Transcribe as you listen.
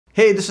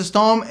Hey, this is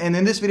Tom, and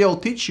in this video I'll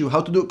teach you how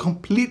to do a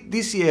complete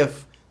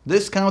DCF,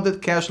 discounted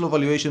cash flow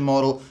valuation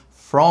model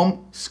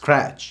from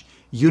scratch.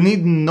 You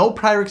need no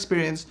prior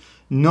experience,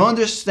 no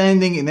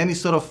understanding in any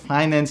sort of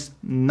finance,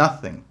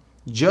 nothing.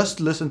 Just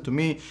listen to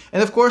me.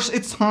 And of course,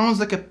 it sounds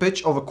like a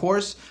pitch of a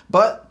course,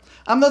 but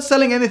I'm not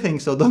selling anything,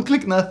 so don't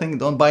click nothing,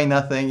 don't buy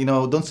nothing,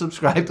 don't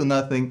subscribe to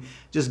nothing.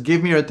 Just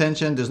give me your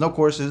attention. There's no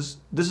courses.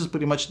 This is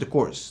pretty much the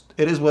course.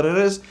 It is what it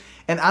is.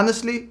 And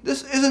honestly,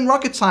 this isn't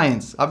rocket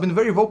science. I've been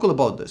very vocal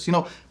about this.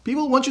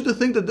 People want you to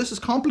think that this is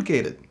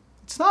complicated.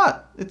 It's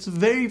not. It's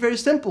very, very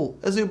simple.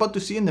 As you're about to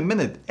see in a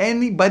minute,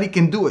 anybody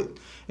can do it.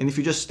 And if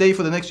you just stay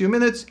for the next few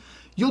minutes,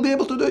 you'll be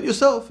able to do it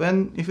yourself.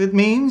 And if it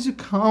means you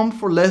come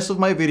for less of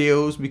my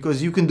videos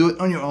because you can do it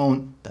on your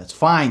own, that's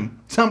fine.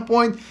 At some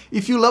point,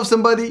 if you love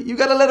somebody, you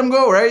gotta let them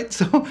go, right?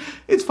 So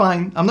it's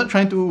fine. I'm not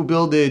trying to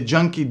build a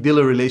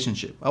junkie-dealer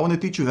relationship. I want to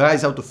teach you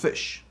guys how to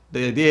fish.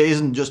 The idea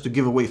isn't just to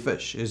give away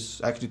fish,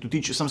 it's actually to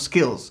teach you some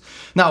skills.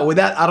 Now, with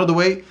that out of the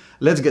way,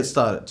 let's get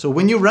started. So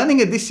when you're running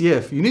a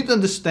DCF, you need to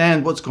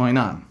understand what's going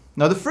on.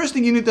 Now, the first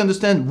thing you need to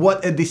understand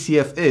what a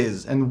DCF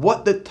is and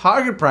what the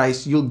target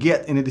price you'll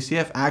get in a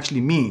DCF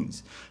actually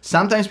means.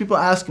 Sometimes people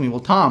ask me, well,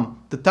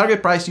 Tom, the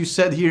target price you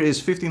said here is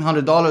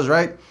 $1,500,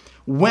 right?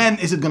 When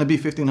is it gonna be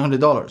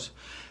 $1,500?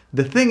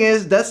 The thing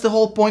is, that's the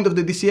whole point of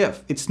the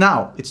DCF. It's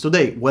now, it's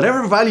today.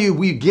 Whatever value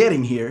we're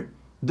getting here,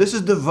 this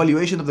is the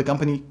valuation of the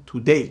company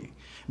today,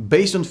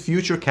 based on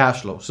future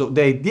cash flow. So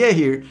the idea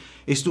here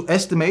is to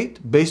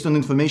estimate, based on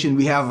information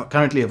we have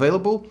currently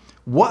available,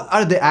 what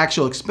are the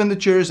actual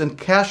expenditures and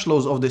cash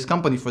flows of this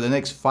company for the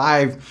next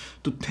 5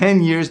 to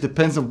 10 years,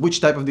 depends on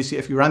which type of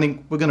DCF you're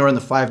running. We're gonna run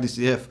the 5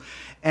 DCF.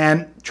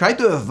 And try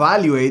to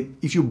evaluate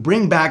if you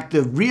bring back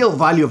the real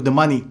value of the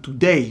money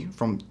today,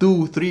 from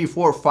 2, 3,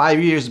 4, 5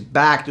 years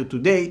back to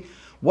today,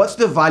 what's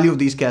the value of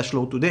these cash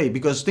flow today?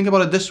 Because think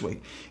about it this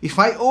way. If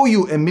I owe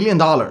you $1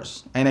 million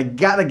and I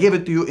gotta give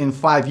it to you in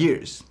 5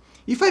 years,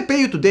 if I pay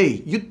you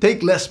today, you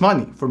take less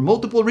money for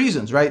multiple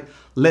reasons, right?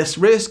 Less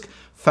risk,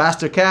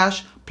 faster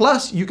cash,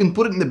 plus you can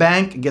put it in the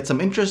bank, get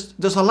some interest.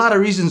 There's a lot of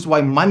reasons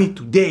why money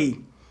today,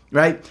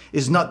 right,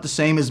 is not the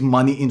same as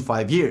money in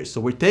 5 years. So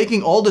we're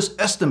taking all these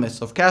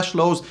estimates of cash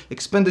flows,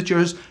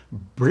 expenditures,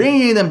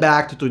 bringing them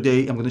back to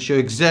today. I'm going to show you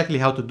exactly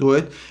how to do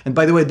it. And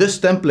by the way, this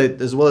template,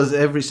 as well as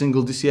every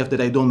single DCF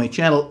that I do on my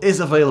channel, is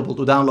available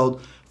to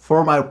download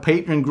for my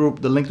Patreon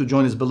group. The link to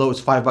join is below.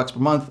 It's $5 per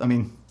month. I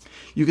mean,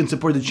 you can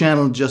support the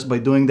channel just by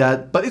doing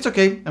that, but it's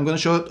okay. I'm gonna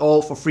show it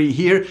all for free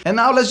here. And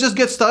now let's just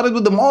get started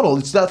with the model.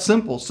 It's that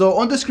simple. So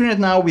on the screen right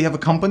now, we have a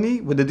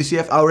company with the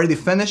DCF already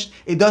finished.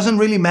 It doesn't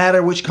really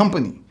matter which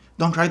company.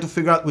 Don't try to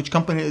figure out which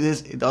company it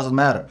is. It doesn't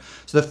matter.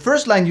 So the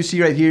first line you see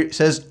right here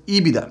says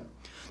EBITDA.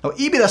 Now,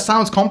 EBITDA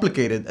sounds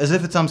complicated, as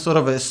if it's some sort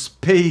of a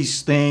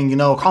space thing,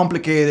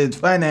 complicated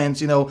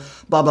finance,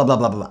 blah, blah, blah,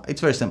 blah, blah.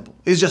 It's very simple.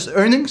 It's just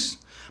earnings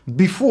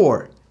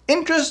before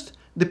interest,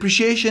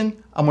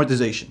 depreciation,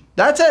 amortization.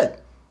 That's it.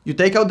 You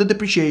take out the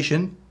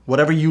depreciation,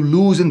 whatever you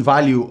lose in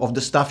value of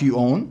the stuff you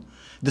own.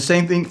 The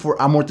same thing for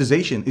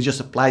amortization. It just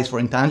applies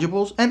for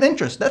intangibles and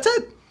interest. That's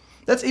it.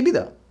 That's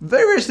EBITDA.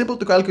 Very, very simple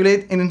to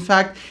calculate. And in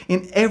fact,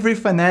 in every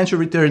financial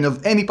return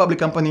of any public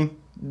company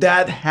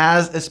that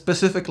has a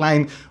specific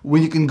line,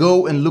 when you can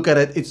go and look at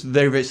it, it's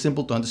very, very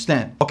simple to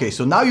understand. Okay,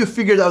 so now you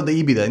figured out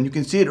the EBITDA and you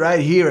can see it right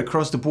here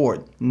across the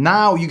board.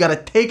 Now you got to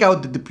take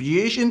out the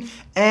depreciation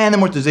and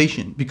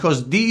amortization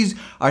because these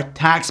are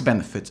tax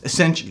benefits,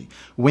 essentially.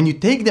 When you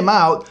take them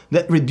out,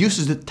 that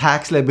reduces the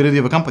tax liability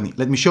of a company.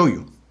 Let me show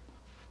you.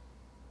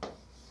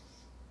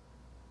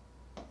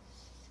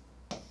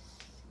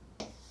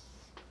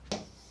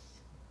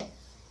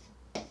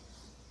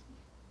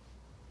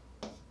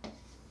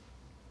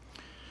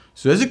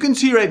 So as you can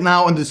see right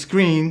now on the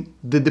screen,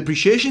 the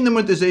depreciation and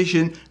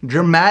amortization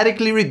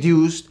dramatically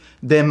reduced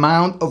the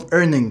amount of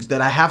earnings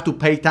that I have to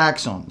pay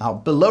tax on. Now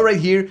below right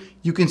here,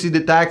 you can see the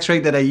tax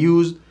rate that I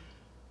used.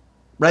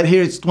 Right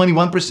here it's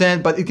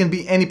 21%, but it can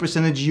be any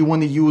percentage you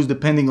want to use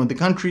depending on the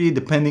country,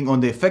 depending on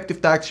the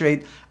effective tax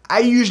rate. I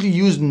usually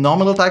use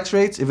nominal tax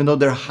rates, even though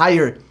they're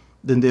higher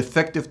than the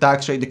effective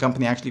tax rate the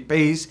company actually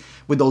pays,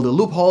 with all the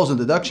loopholes and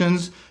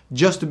deductions,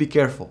 just to be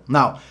careful.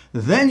 Now,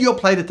 then you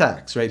apply the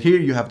tax. Right here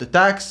you have the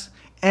tax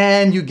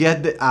and you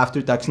get the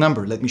after-tax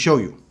number. Let me show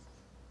you.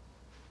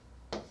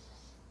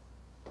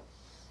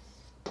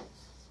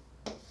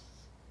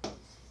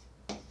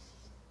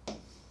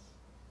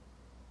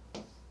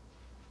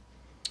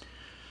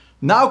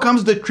 Now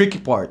comes the tricky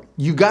part.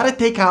 You gotta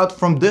take out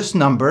from this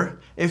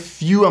number a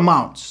few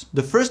amounts.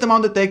 The first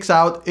amount that takes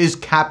out is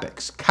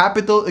CapEx,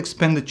 capital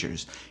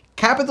expenditures.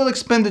 Capital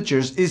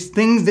expenditures is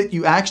things that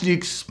you actually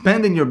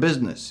expend in your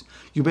business.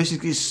 You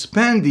basically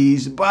spend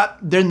these, but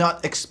they're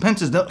not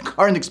expenses, they're not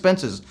current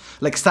expenses,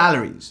 like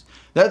salaries.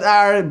 That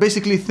are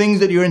basically things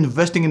that you're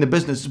investing in the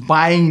business,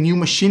 buying new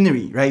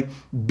machinery, right?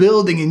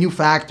 Building a new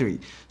factory,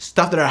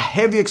 stuff that are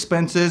heavy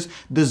expenses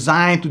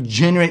designed to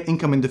generate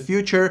income in the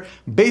future,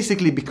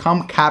 basically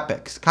become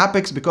CapEx.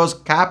 CapEx because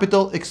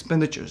capital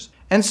expenditures.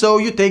 And so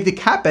you take the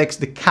CapEx,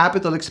 the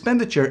capital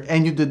expenditure,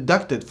 and you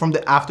deduct it from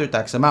the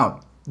after-tax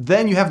amount.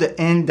 Then you have the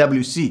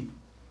NWC.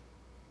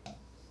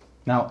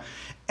 Now,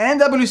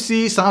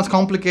 NWC sounds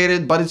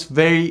complicated, but it's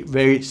very,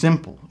 very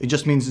simple. It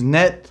just means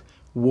net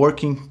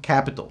working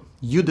capital.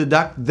 You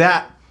deduct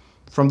that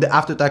from the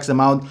after-tax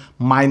amount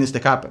minus the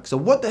capex. So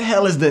what the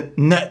hell is the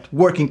net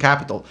working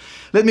capital?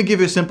 Let me give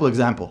you a simple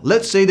example.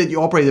 Let's say that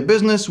you operate a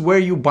business where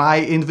you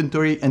buy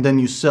inventory and then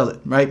you sell it,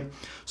 right?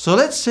 So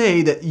let's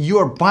say that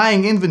you're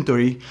buying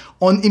inventory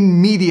on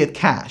immediate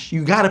cash.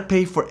 You gotta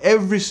pay for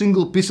every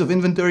single piece of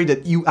inventory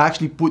that you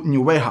actually put in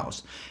your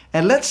warehouse.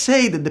 And let's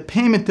say that the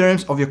payment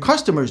terms of your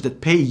customers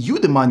that pay you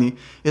the money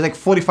is like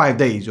 45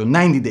 days or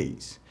 90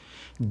 days.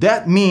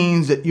 That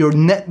means that your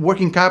net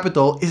working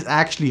capital is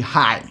actually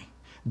high.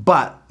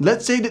 But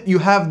let's say that you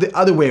have the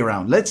other way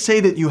around. Let's say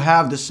that you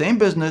have the same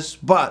business,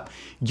 but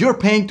you're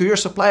paying to your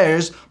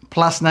suppliers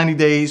plus 90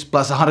 days,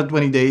 plus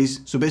 120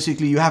 days. So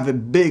basically you have a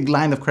big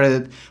line of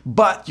credit,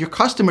 but your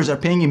customers are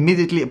paying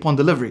immediately upon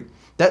delivery.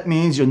 That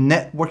means your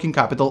net working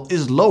capital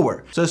is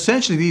lower. So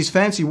essentially these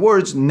fancy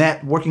words,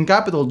 net working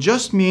capital,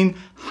 just mean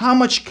how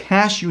much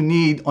cash you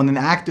need on an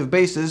active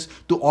basis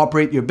to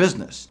operate your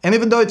business. And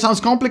even though it sounds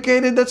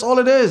complicated, that's all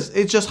it is.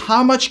 It's just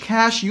how much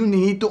cash you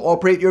need to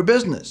operate your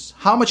business.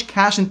 How much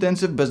cash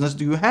intensive business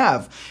do you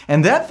have?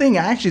 And that thing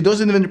actually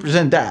doesn't even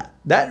represent that.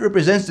 That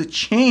represents the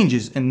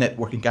changes in net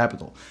working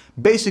capital.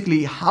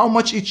 Basically, how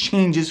much it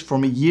changes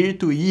from a year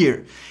to a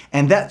year.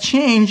 And that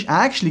change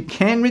actually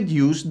can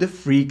reduce the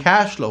free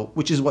cash flow,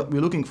 which is what we're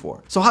looking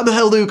for. So how the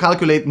hell do you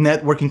calculate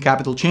net working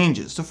capital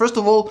changes? So first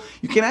of all,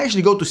 you can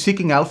actually go to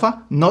Seeking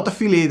Alpha, not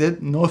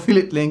affiliated, no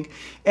affiliate link,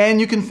 and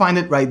you can find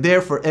it right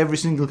there for every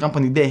single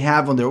company they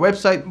have on their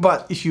website.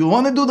 But if you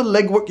want to do the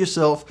legwork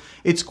yourself,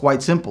 it's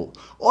quite simple.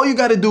 All you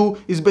got to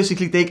do is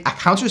basically take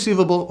accounts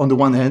receivable on the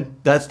one hand,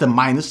 that's the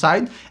minus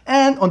side,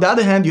 and on the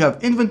other hand, you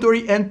have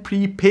inventory and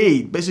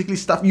prepaid, basically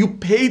stuff you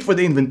paid for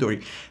the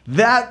inventory.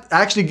 That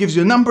actually gives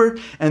you a number,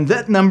 and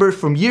that number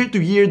from year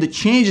to year, the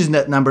changes in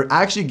that number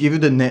actually give you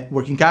the net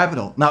working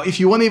capital. Now, if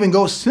you want to even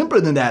go simpler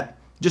than that,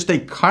 just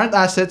take current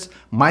assets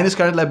minus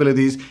current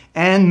liabilities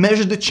and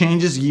measure the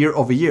changes year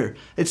over year.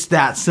 It's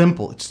that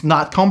simple. It's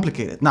not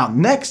complicated. Now,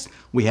 next,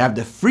 we have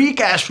the free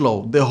cash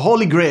flow, the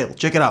holy grail.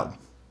 Check it out.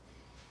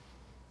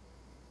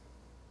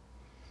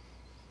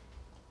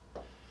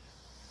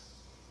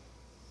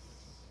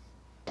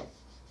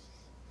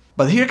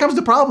 But here comes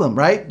the problem,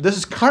 right? This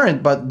is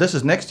current, but this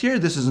is next year,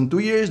 this is in 2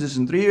 years, this is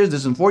in 3 years,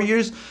 this is in 4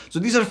 years. So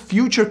these are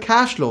future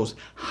cash flows.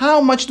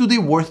 How much do they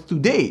worth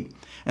today?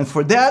 And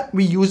for that,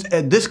 we use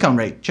a discount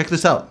rate. Check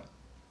this out.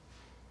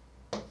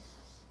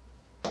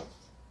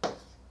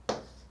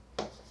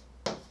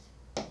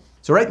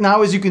 So right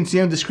now, as you can see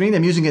on the screen,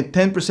 I'm using a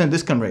 10%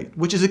 discount rate,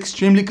 which is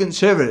extremely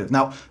conservative.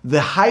 Now, the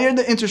higher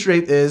the interest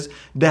rate is,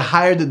 the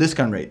higher the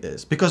discount rate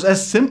is. Because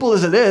as simple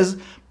as it is,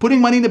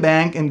 putting money in the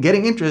bank and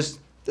getting interest,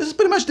 this is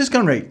pretty much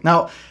discount rate.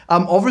 Now,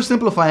 I'm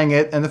oversimplifying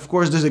it, and of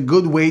course, there's a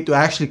good way to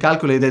actually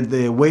calculate it,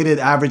 the weighted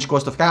average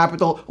cost of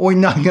capital. We're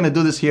not gonna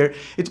do this here.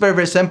 It's very,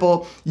 very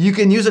simple. You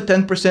can use a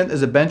 10%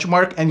 as a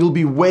benchmark, and you'll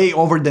be way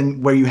over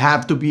than where you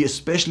have to be,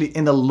 especially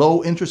in a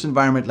low interest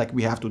environment like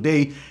we have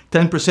today.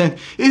 10%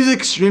 is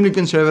extremely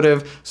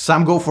conservative.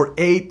 Some go for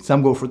 8,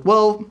 some go for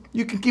 12.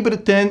 You can keep it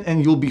at 10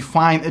 and you'll be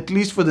fine, at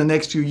least for the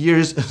next few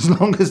years, as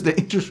long as the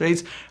interest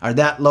rates are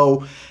that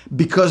low.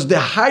 Because the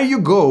higher you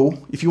go,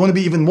 if you want to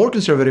be even more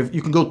conservative,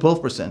 you can go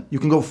 12%, you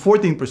can go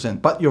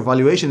 14%, but your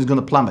valuation is going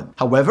to plummet.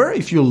 However,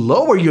 if you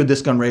lower your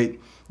discount rate,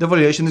 the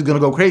valuation is going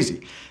to go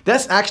crazy.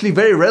 That's actually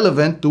very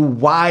relevant to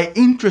why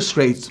interest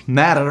rates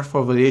matter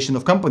for valuation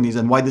of companies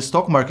and why the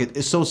stock market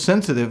is so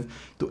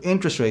sensitive to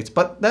interest rates.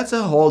 But that's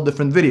a whole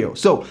different video.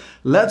 So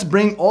let's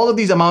bring all of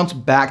these amounts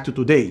back to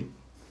today.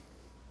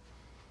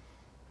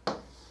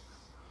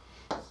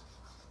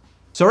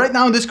 So right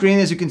now on the screen,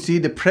 as you can see,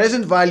 the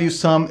present value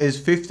sum is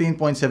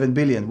 15.7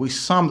 billion. We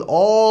summed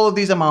all of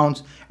these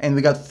amounts and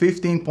we got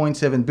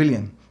 15.7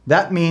 billion.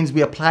 That means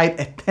we applied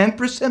a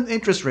 10%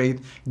 interest rate,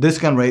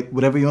 discount rate,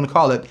 whatever you want to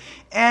call it,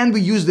 and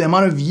we used the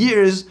amount of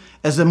years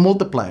as a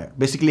multiplier,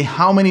 basically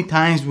how many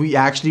times we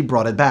actually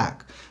brought it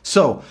back.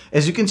 So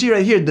as you can see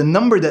right here, the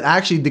number that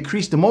actually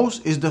decreased the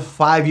most is the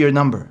 5-year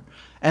number.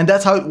 And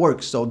that's how it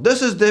works. So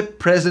this is the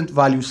present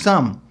value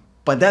sum,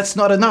 but that's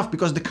not enough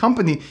because the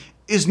company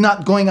is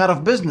not going out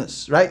of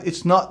business, right?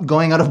 It's not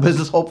going out of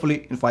business,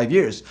 hopefully, in 5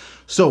 years.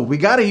 So we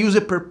got to use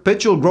a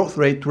perpetual growth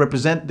rate to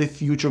represent the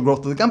future growth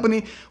of the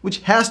company, which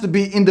has to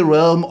be in the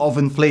realm of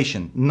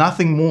inflation,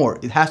 nothing more.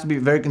 It has to be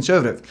very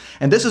conservative.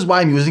 And this is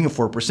why I'm using a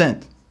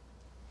 4%.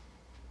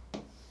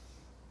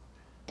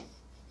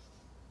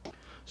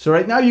 So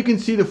right now you can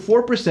see the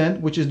 4%,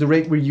 which is the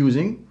rate we're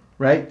using,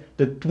 right?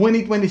 The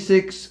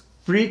 2026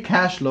 free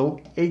cash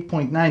flow,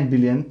 8.9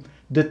 billion,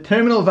 the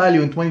terminal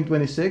value in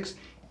 2026,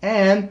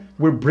 and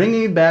we're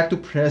bringing it back to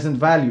present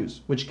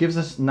values, which gives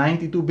us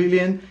 92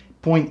 billion,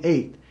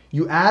 0.8.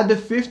 You add the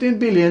 15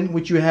 billion,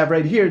 which you have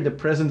right here, the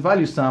present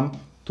value sum,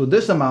 to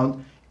this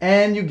amount,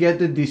 and you get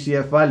the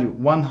DCF value,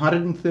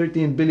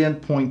 113 billion,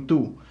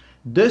 0.2.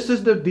 This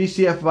is the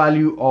DCF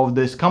value of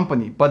this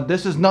company, but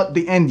this is not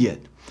the end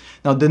yet.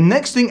 Now, the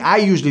next thing I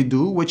usually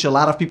do, which a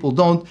lot of people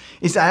don't,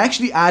 is I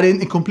actually add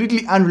in a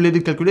completely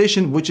unrelated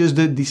calculation, which is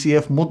the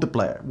DCF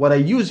multiplier. What I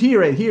use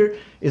here, right here,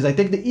 is I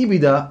take the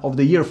EBITDA of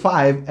the year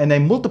 5 and I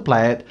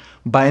multiply it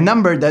by a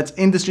number that's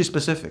industry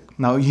specific.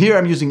 Now here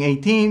I'm using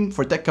 18,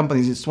 for tech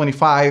companies it's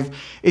 25,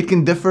 it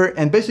can differ,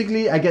 and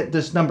basically I get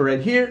this number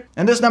right here,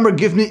 and this number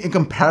gives me a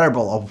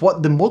comparable of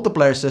what the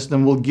multiplier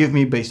system will give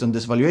me based on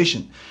this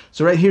valuation.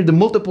 So right here the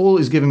multiple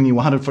is giving me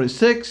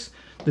 146,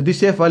 the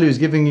DCF value is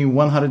giving you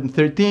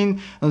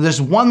 113. And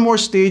there's one more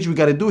stage we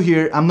got to do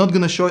here. I'm not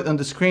going to show it on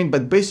the screen,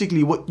 but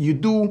basically what you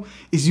do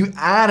is you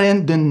add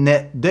in the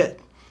net debt.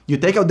 You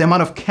take out the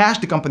amount of cash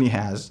the company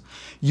has,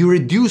 you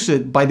reduce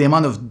it by the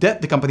amount of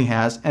debt the company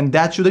has, and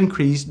that should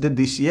increase the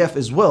DCF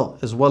as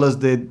well as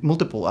the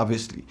multiple,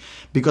 obviously.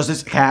 Because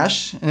it's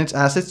cash and it's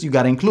assets, you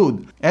got to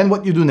include. And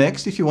what you do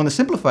next, if you want to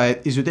simplify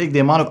it, is you take the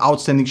amount of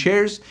outstanding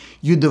shares,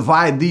 you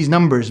divide these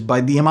numbers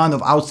by the amount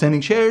of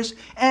outstanding shares,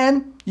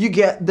 and you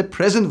get the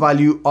present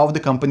value of the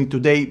company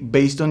today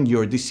based on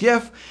your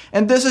DCF,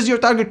 and this is your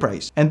target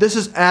price. And this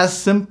is as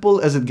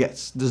simple as it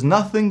gets. There's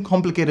nothing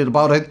complicated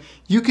about it.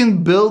 You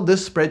can build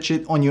this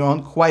spreadsheet on your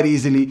own quite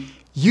easily.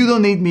 You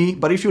don't need me,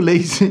 but if you're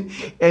lazy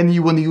and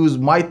you want to use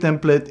my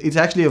template, it's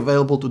actually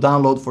available to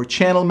download for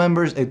channel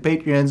members at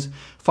Patreons.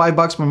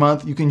 $5 per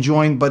month, you can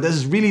join, but this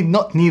is really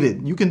not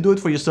needed. You can do it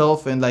for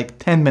yourself in like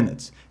 10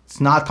 minutes.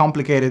 It's not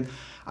complicated.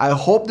 I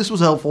hope this was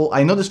helpful.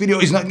 I know this video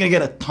is not gonna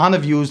get a ton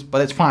of views,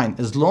 but it's fine.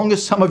 As long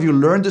as some of you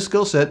learned the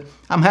skill set,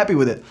 I'm happy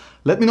with it.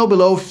 Let me know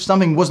below if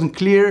something wasn't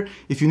clear,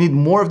 if you need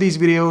more of these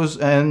videos,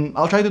 and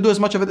I'll try to do as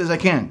much of it as I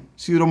can.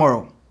 See you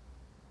tomorrow.